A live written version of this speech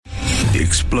The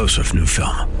explosive new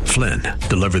film, Flynn,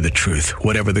 deliver the truth,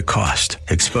 whatever the cost,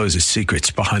 exposes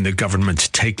secrets behind the government's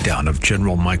takedown of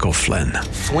General Michael Flynn.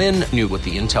 Flynn knew what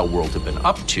the intel world had been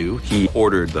up to. He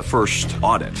ordered the first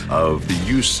audit of the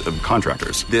use of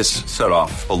contractors. This set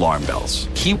off alarm bells.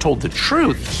 He told the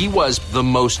truth. He was the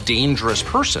most dangerous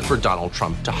person for Donald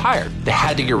Trump to hire. They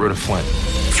had to get rid of Flynn.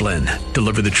 Flynn,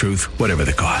 deliver the truth, whatever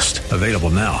the cost. Available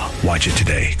now. Watch it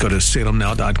today. Go to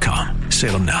salemnow.com.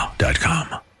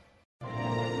 salemnow.com.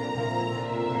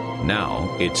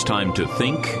 Now it's time to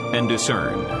think and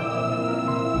discern.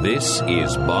 This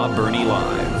is Bob Burney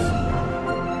Live.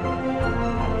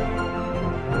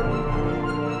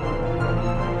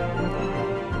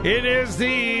 It is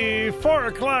the 4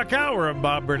 o'clock hour of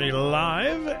Bob Burney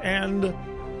Live, and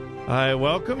I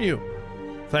welcome you.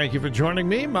 Thank you for joining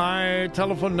me. My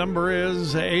telephone number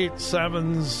is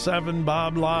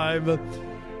 877-BOB-LIVE,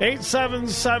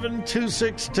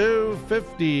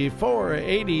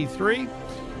 877-262-5483.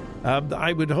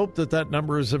 I would hope that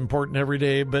number is important every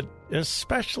day, but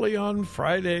especially on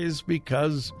Fridays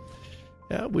because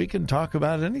we can talk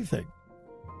about anything.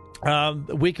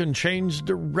 We can change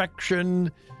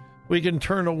direction. We can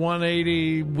turn a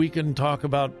 180. We can talk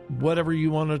about whatever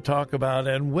you want to talk about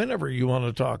and whenever you want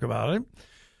to talk about it.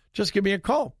 Just give me a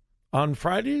call. On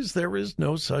Fridays, there is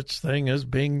no such thing as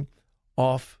being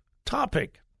off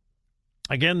topic.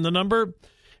 Again, the number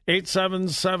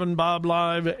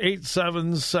 877-BOB-LIVE,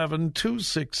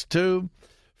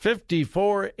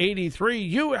 877-262-5483.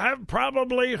 You have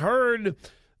probably heard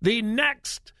the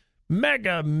next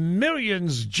Mega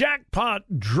Millions jackpot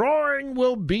drawing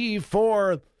will be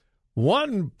for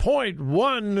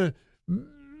 $1.1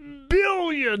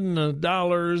 billion.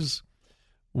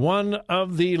 One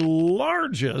of the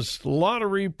largest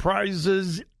lottery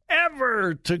prizes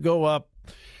ever to go up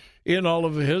in all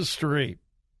of history.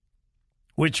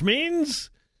 Which means,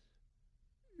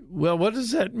 well, what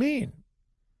does that mean?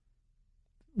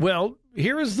 Well,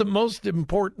 here is the most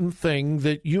important thing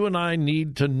that you and I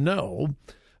need to know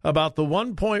about the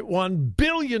 $1.1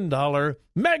 billion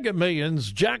Mega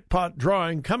Millions jackpot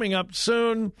drawing coming up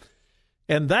soon,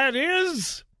 and that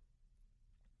is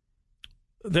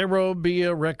there will be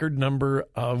a record number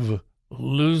of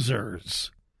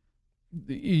losers.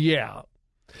 Yeah.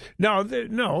 No,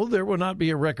 there will not be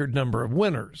a record number of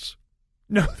winners.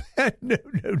 No. That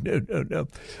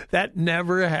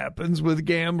never happens with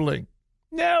gambling.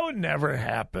 No, it never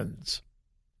happens.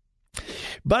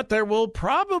 But there will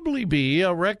probably be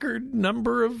a record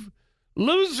number of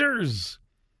losers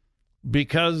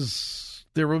because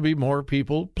there will be more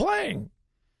people playing.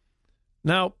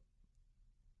 Now,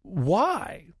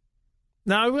 why?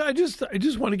 Now, I just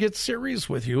want to get serious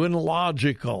with you and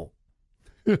logical.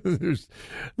 There's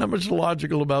not much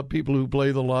logical about people who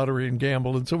play the lottery and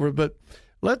gamble and so forth, but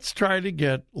let's try to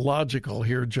get logical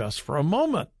here just for a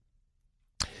moment.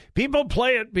 People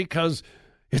play it because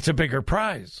it's a bigger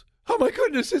prize. Oh, my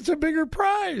goodness, it's a bigger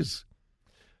prize.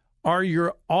 Are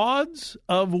your odds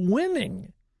of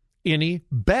winning any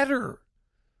better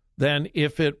than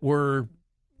if it were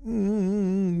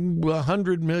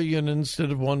 100 million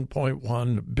instead of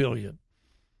 1.1 billion?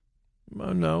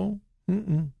 No.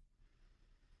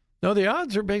 No, the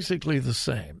odds are basically the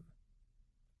same.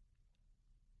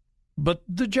 But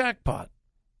the jackpot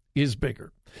is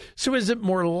bigger. So is it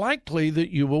more likely that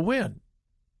you will win?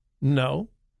 No.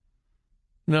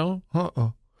 Now,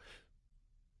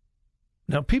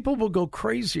 people will go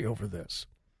crazy over this.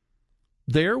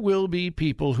 There will be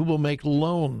people who will make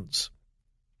loans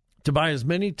to buy as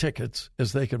many tickets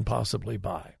as they can possibly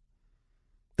buy.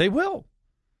 They will.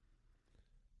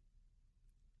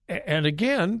 And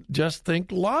again, just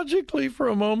think logically for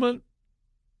a moment.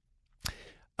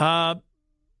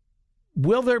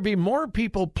 Will there be more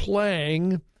people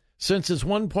playing since it's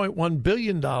 $1.1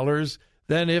 billion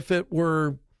than if it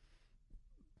were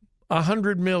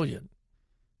 100 million?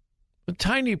 A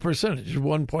tiny percentage of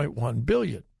 1.1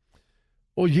 billion.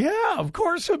 Well, yeah, of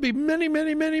course there'll be many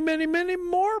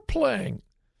more playing.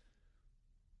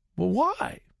 Well,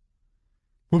 why?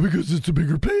 Well, because it's a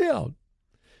bigger payout.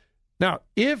 Now,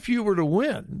 if you were to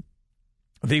win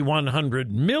the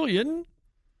 100 million,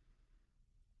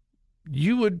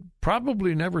 you would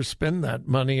probably never spend that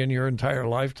money in your entire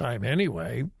lifetime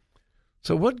anyway.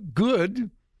 So what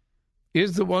good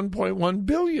is the 1.1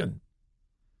 billion?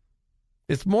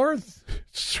 It's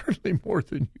certainly more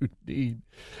than you need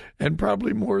and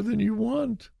probably more than you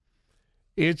want.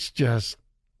 It's just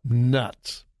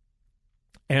nuts.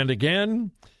 And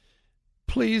again,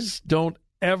 please don't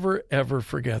ever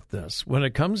forget this. When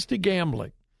it comes to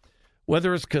gambling,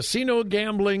 whether it's casino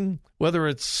gambling, whether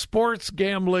it's sports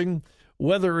gambling,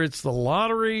 whether it's the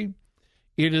lottery,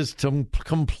 It is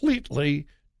completely,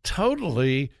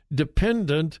 totally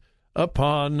dependent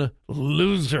upon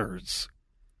losers.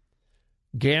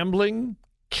 Gambling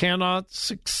cannot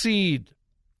succeed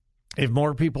if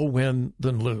more people win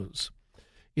than lose.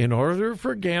 In order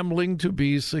for gambling to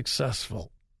be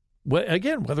successful,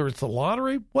 again, whether it's the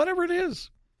lottery, whatever it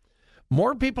is,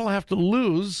 more people have to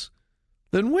lose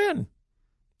than win.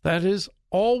 That is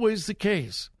always the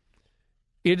case.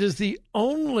 It is the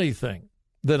only thing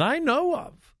that I know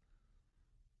of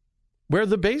where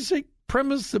the basic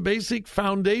premise, the basic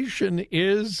foundation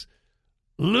is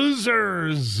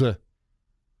losers.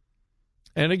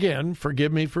 And again,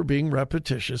 forgive me for being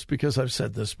repetitious because I've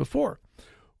said this before.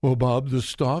 Well, Bob, the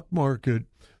stock market,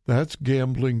 that's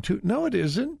gambling too. No, it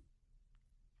isn't.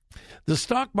 The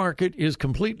stock market is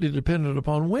completely dependent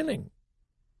upon winning.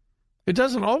 It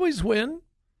doesn't always win.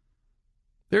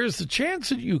 There's the chance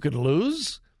that you could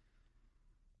lose.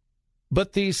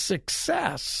 But the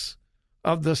success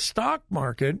of the stock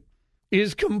market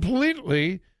is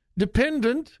completely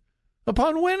dependent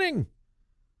upon winning.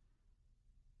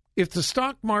 If the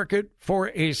stock market for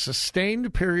a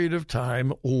sustained period of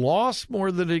time lost more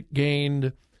than it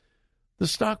gained, the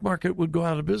stock market would go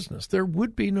out of business. There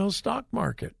would be no stock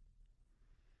market.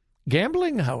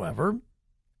 Gambling, however,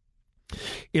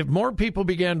 if more people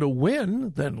began to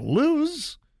win than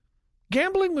lose,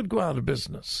 gambling would go out of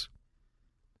business.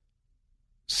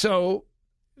 So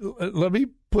let me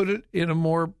put it in a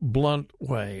more blunt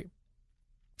way.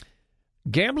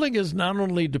 Gambling is not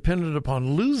only dependent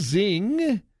upon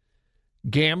losing,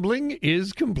 gambling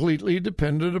is completely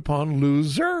dependent upon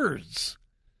losers.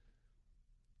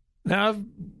 Now, if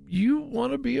you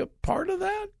want to be a part of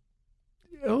that,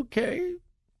 okay,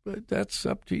 but that's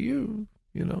up to you,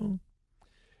 you know.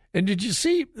 And did you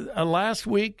see last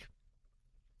week,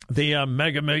 the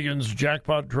Mega Millions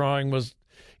jackpot drawing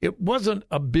it wasn't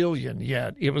 $1 billion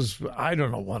yet. It was, I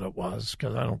don't know what it was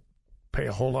because I don't pay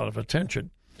a whole lot of attention.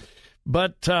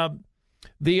 But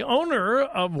the owner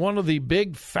of one of the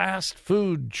big fast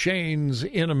food chains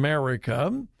in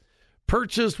America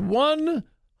purchased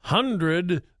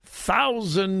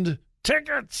 100,000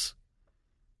 tickets.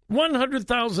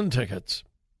 100,000 tickets.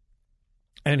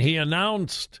 And he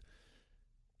announced,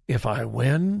 if I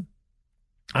win,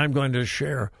 I'm going to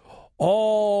share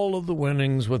all of the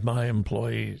winnings with my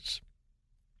employees.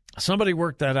 Somebody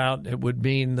worked that out. It would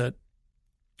mean that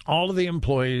all of the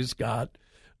employees got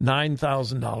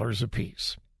 $9,000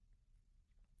 apiece.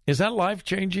 Is that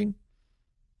life-changing?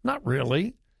 Not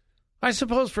really. I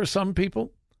suppose for some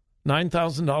people,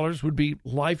 $9,000 would be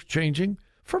life-changing.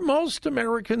 For most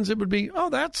Americans, it would be, oh,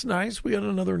 that's nice. We got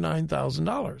another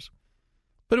 $9,000.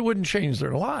 But it wouldn't change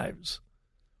their lives.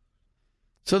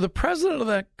 So the president of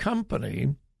that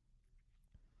company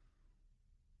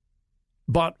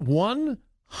bought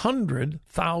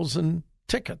 100,000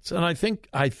 tickets. And I think,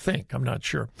 I'm not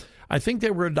sure. I think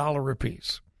they were $1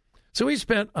 apiece. So he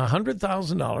spent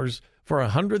 $100,000 for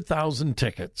 100,000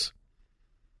 tickets.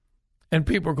 And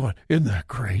people are going, isn't that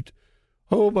great?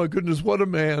 Oh, my goodness, what a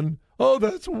man. Oh,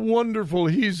 that's wonderful.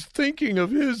 He's thinking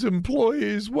of his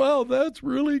employees. Wow, that's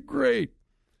really great.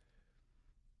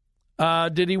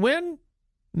 Did he win?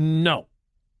 No.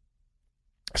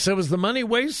 So was the money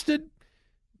wasted?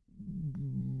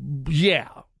 Yeah,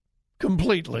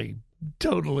 completely,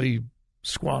 totally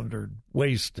squandered,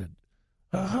 wasted.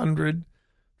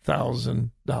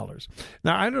 $100,000.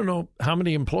 Now, I don't know how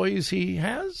many employees he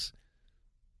has,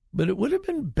 but it would have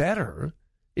been better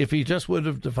if he just would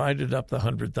have divided up the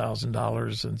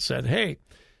 $100,000 and said, hey,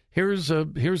 here's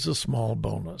a small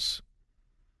bonus.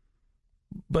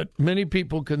 But many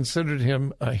people considered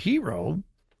him a hero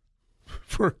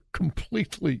for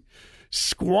completely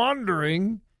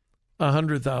squandering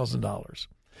 $100,000.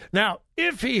 Now,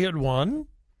 if he had won,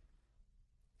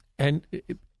 and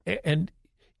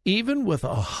even with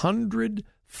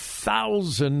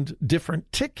 100,000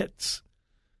 different tickets,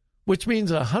 which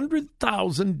means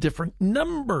 100,000 different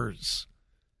numbers,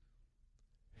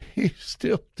 he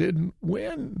still didn't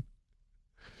win.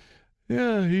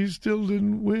 Yeah, he still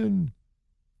didn't win.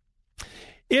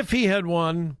 If he had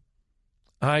won,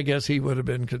 I guess he would have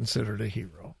been considered a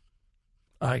hero.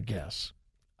 I guess.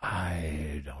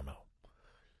 I don't know.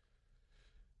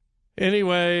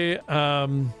 Anyway,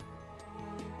 no,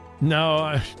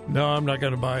 I'm not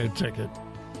going to buy a ticket.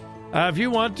 If you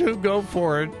want to, go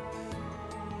for it.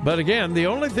 But again, the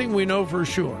only thing we know for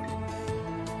sure,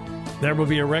 there will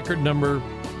be a record number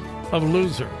of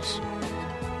losers.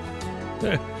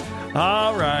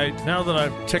 All right, now that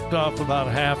I've ticked off about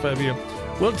half of you,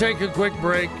 we'll take a quick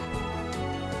break.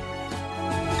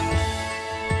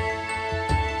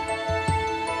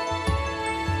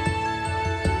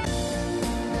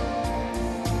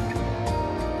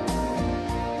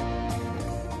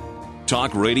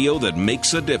 Talk radio that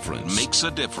makes a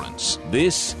difference.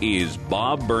 This is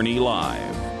Bob Burney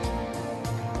Live.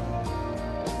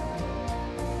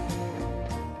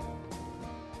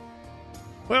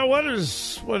 Well, what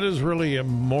is really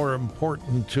more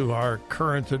important to our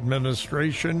current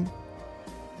administration?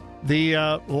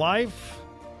 The life,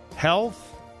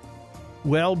 health,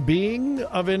 well-being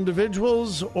of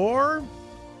individuals, or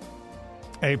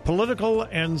a political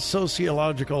and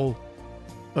sociological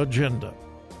agenda?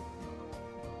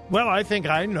 Well, I think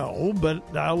I know, but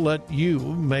I'll let you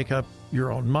make up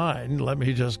your own mind. Let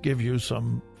me just give you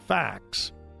some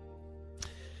facts.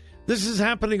 This is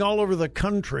happening all over the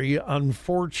country,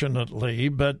 unfortunately,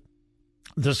 but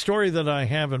the story that I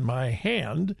have in my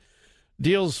hand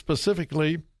deals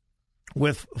specifically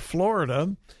with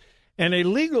Florida and a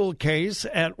legal case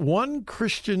at one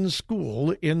Christian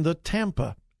school in the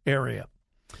Tampa area.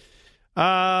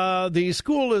 The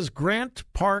school is Grant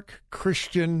Park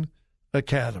Christian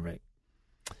Academy.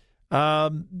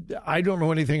 I don't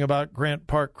know anything about Grant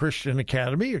Park Christian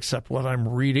Academy except what I'm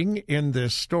reading in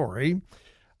this story.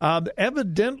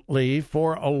 Evidently,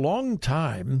 for a long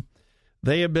time,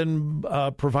 they have been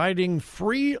providing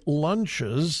free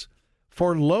lunches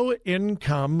for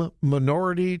low-income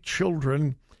minority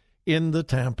children in the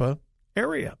Tampa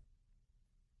area.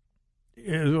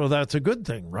 Well, that's a good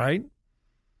thing, right?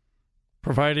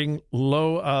 Providing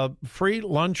free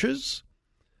lunches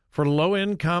for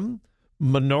low-income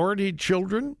minority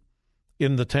children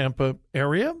in the Tampa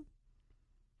area.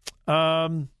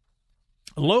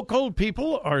 Local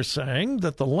people are saying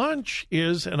that the lunch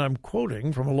is, and I'm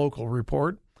quoting from a local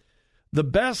report, the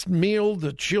best meal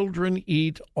the children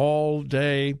eat all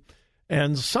day,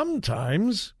 and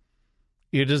sometimes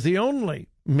it is the only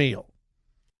meal.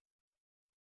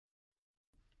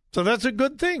 So that's a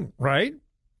good thing, right?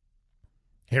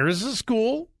 Here is a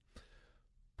school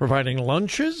providing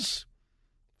lunches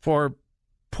for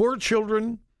poor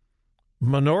children,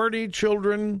 minority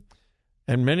children,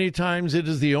 and many times it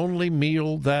is the only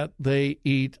meal that they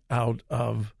eat out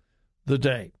of the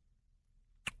day.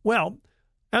 Well,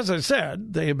 as I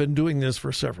said, they have been doing this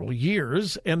for several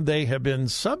years, and they have been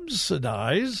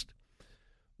subsidized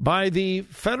by the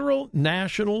Federal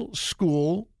National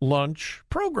School Lunch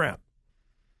Program.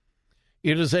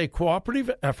 It is a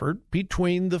cooperative effort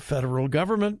between the federal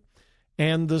government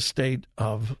and the state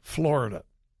of Florida.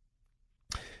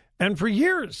 And for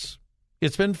years,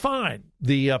 it's been fine.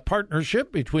 The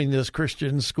partnership between this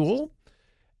Christian school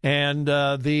and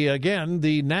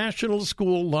the National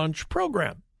School Lunch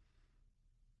Program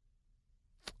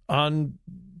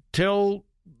until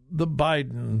the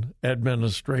Biden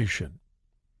administration.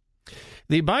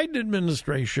 The Biden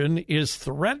administration is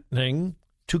threatening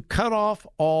to cut off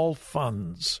all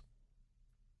funds.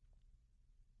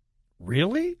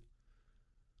 Really?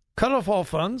 Cut off all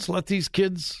funds? Let these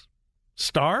kids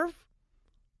starve?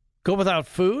 Go without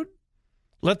food?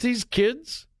 Let these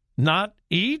kids not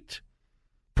eat?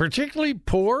 Particularly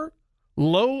poor,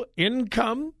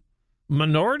 low-income,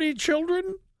 minority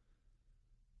children?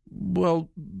 Well,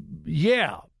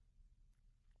 yeah.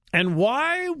 And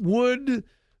why would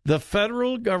the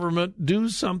federal government do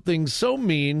something so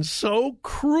mean, so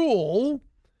cruel?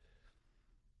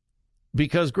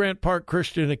 Because Grant Park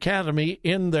Christian Academy,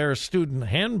 in their student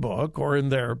handbook or in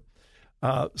their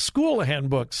school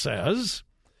handbook, says,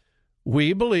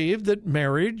 we believe that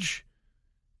marriage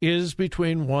is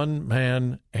between one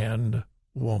man and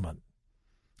woman.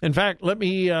 In fact, let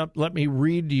me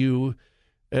read you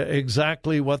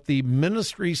exactly what the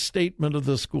ministry statement of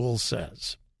the school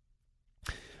says.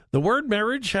 The word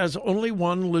marriage has only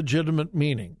one legitimate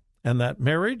meaning, and that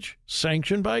marriage,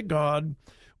 sanctioned by God,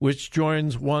 which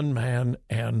joins one man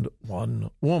and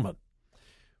one woman.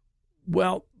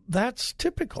 Well, that's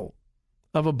typical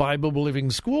of a Bible-believing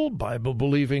school,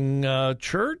 Bible-believing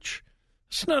church.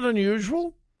 It's not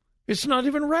unusual. It's not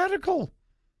even radical.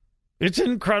 It's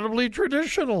incredibly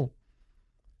traditional.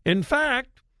 In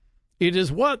fact, it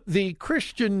is what the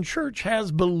Christian church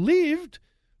has believed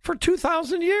for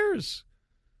 2,000 years.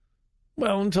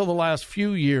 Well, until the last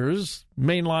few years,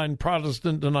 mainline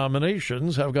Protestant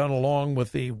denominations have gone along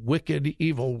with the wicked,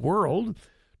 evil world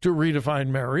to redefine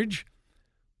marriage.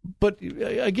 But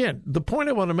again, the point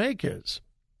I want to make is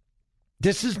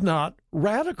this is not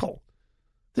radical.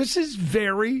 This is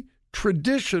very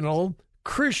traditional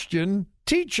Christian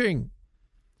teaching.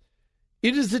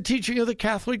 It is the teaching of the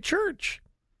Catholic Church.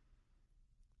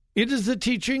 It is the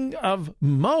teaching of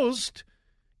most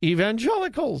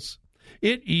evangelicals.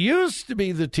 It used to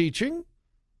be the teaching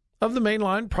of the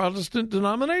mainline Protestant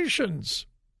denominations.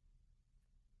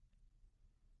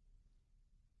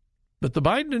 But the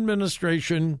Biden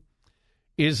administration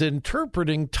is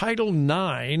interpreting Title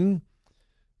IX,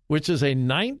 which is a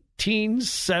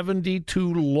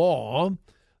 1972 law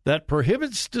that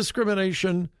prohibits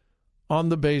discrimination on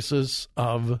the basis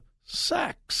of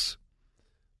sex.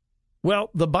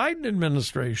 Well, the Biden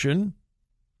administration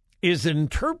is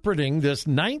interpreting this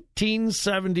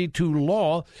 1972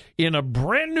 law in a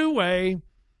brand new way,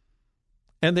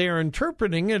 and they are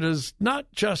interpreting it as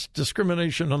not just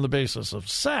discrimination on the basis of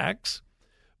sex,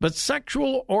 but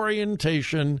sexual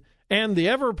orientation and the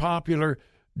ever-popular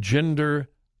gender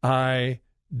identity.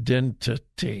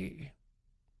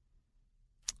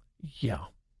 Yeah.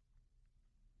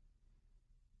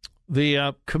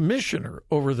 The commissioner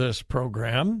over this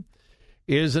program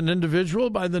is an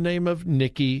individual by the name of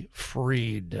Nikki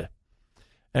Fried.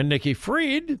 And Nikki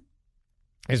Fried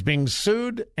is being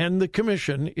sued, and the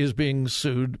commission is being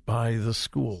sued by the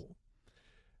school.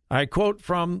 I quote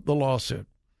from the lawsuit.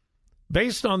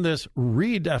 Based on this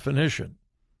redefinition,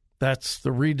 that's the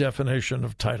redefinition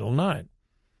of Title IX.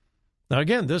 Now,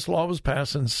 again, this law was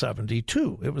passed in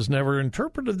 1972. It was never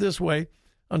interpreted this way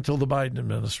until the Biden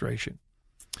administration.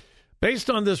 Based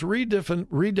on this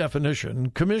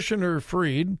redefinition, Commissioner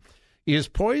Fried is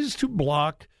poised to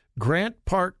block Grant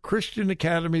Park Christian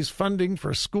Academy's funding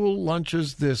for school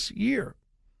lunches this year.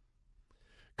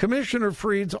 Commissioner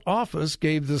Fried's office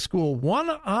gave the school one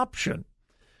option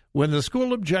when the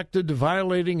school objected to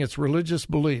violating its religious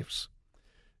beliefs.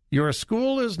 Your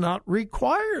school is not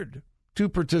required to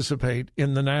participate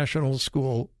in the National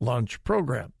School Lunch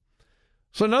Program.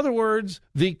 So in other words,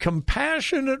 the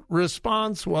compassionate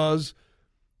response was,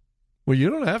 well, you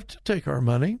don't have to take our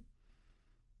money.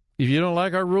 If you don't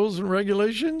like our rules and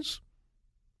regulations,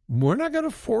 we're not going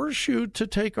to force you to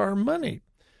take our money.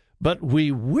 But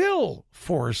we will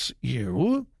force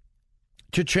you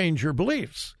to change your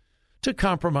beliefs, to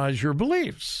compromise your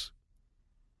beliefs.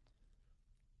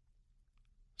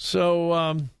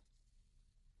 So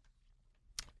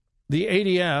the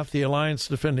ADF, the Alliance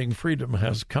Defending Freedom,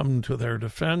 has come to their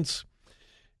defense.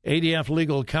 ADF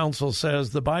legal counsel says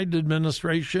the Biden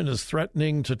administration is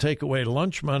threatening to take away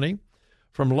lunch money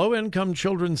from low-income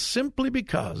children simply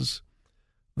because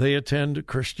they attend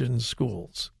Christian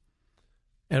schools.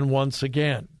 And once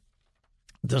again,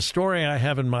 the story I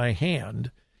have in my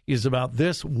hand is about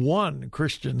this one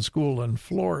Christian school in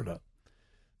Florida.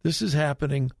 This is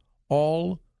happening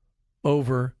all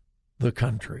over the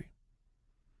country.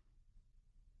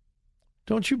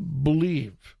 Don't you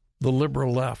believe the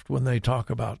liberal left when they talk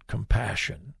about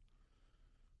compassion?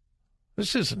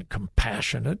 This isn't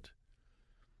compassionate.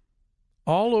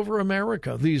 All over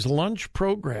America, these lunch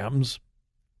programs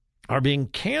are being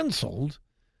canceled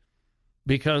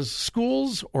because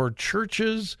schools or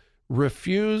churches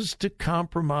refuse to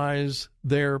compromise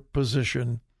their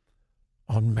position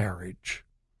on marriage.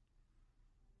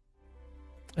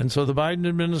 And so the Biden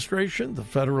administration, the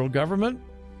federal government,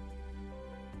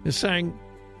 is saying,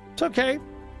 it's okay.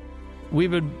 We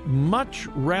would much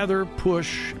rather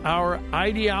push our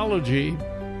ideology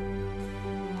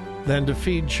than to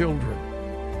feed children.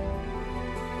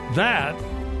 That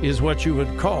is what you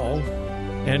would call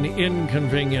an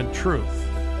inconvenient truth.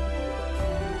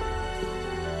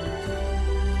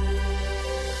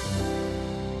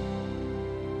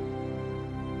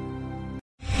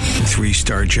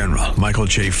 Three-star General Michael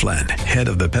J. Flynn, head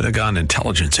of the Pentagon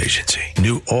Intelligence Agency,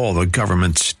 knew all the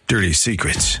government's dirty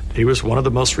secrets. He was one of the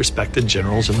most respected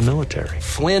generals in the military.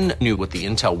 Flynn knew what the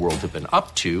intel world had been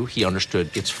up to. He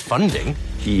understood its funding.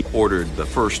 He ordered the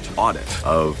first audit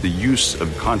of the use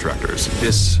of contractors.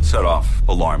 This set off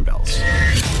alarm bells.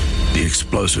 The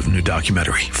explosive new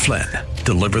documentary, Flynn,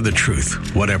 Deliver the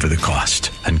Truth, Whatever the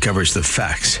Cost, uncovers the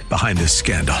facts behind this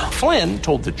scandal. Flynn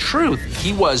told the truth.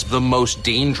 He was the most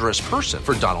dangerous person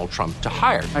for Donald Trump to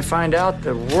hire. I find out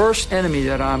the worst enemy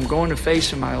that I'm going to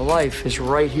face in my life is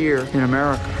right here in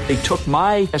America. They took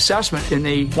my assessment and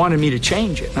they wanted me to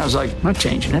change it. And I was like, I'm not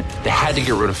changing it. They had to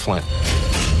get rid of Flynn.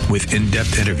 With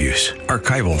in-depth interviews,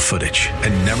 archival footage,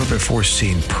 and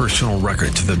never-before-seen personal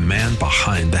records of the man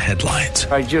behind the headlines.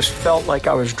 I just felt like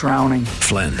I was drowning.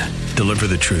 Flynn, Deliver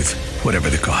the Truth, Whatever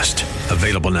the Cost.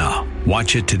 Available now.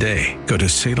 Watch it today. Go to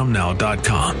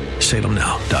salemnow.com.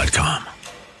 salemnow.com.